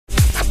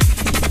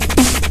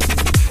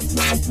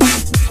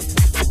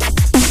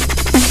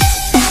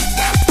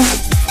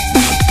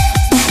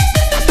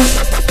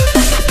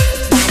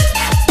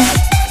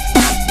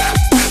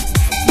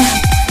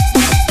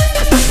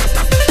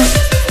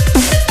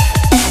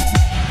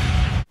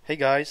Hey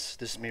guys,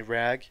 this is me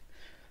Rag.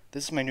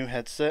 This is my new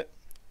headset.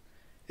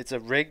 It's a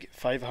Rig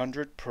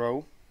 500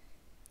 Pro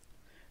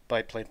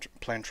by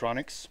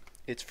Plantronics.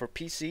 It's for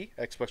PC,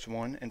 Xbox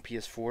One, and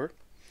PS4.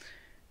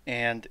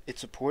 And it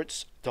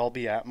supports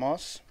Dolby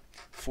Atmos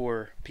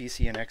for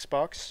PC and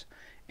Xbox.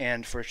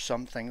 And for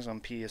some things on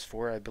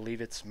PS4, I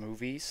believe it's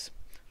movies,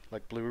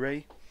 like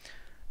Blu-ray.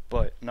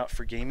 But not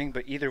for gaming.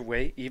 But either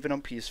way, even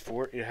on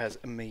PS4, it has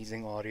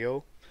amazing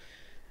audio.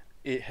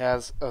 It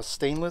has a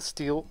stainless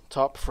steel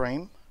top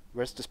frame.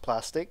 Rest is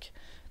plastic.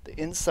 The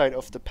inside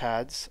of the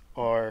pads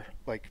are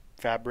like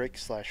fabric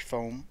 /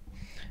 foam,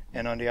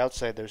 and on the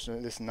outside there's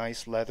this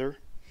nice leather.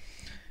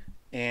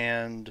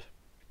 And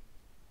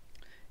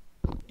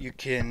you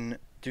can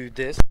do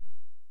this,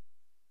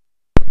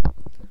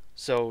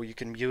 so you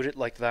can mute it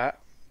like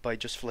that by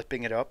just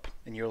flipping it up,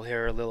 and you'll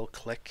hear a little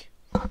click.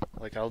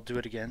 Like, I'll do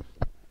it again.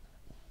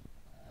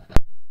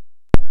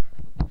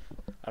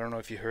 I don't know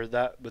if you heard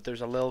that, but there's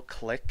a little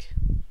click.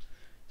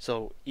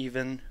 So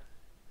even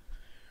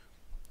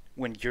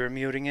when you're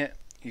muting it,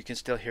 you can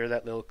still hear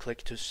that little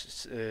click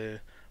to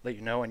let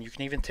you know. And you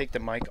can even take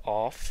the mic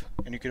off,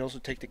 and you can also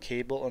take the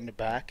cable on the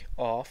back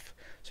off,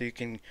 so you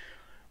can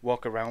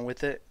walk around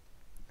with it.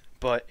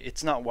 But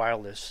it's not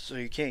wireless, so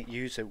you can't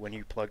use it when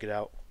you plug it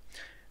out.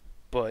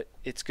 But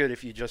it's good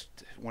if you just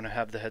want to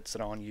have the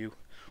headset on you.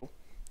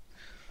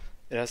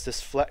 It has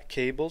this flat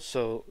cable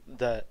so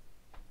that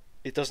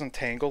it doesn't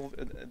tangle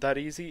that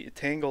easy.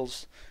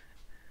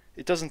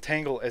 It doesn't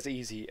tangle as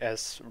easy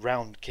as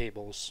round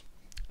cables,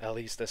 at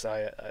least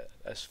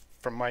as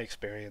from my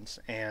experience.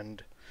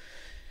 And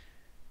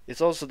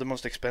it's also the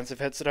most expensive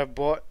headset I've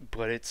bought,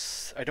 but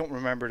I don't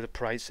remember the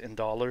price in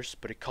dollars,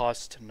 but it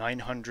cost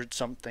 900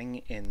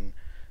 something in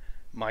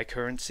my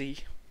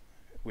currency,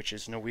 which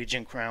is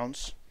Norwegian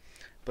crowns.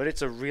 But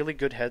it's a really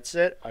good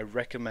headset. I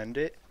recommend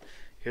it.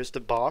 Here's the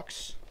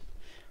box.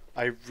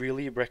 I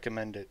really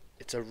recommend it.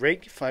 It's a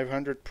Rig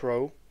 500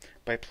 Pro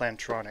by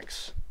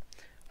Plantronics.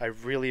 I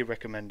really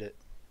recommend it.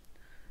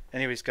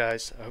 Anyways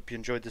guys, I hope you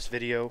enjoyed this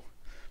video.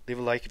 Leave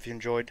a like if you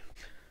enjoyed.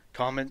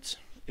 Comment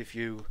if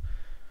you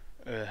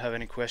have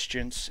any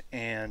questions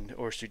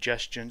or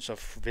suggestions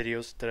of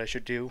videos that I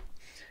should do.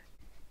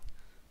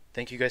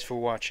 Thank you guys for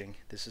watching.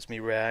 This is me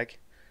Rag.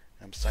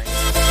 I'm signing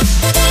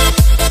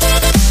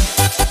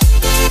off.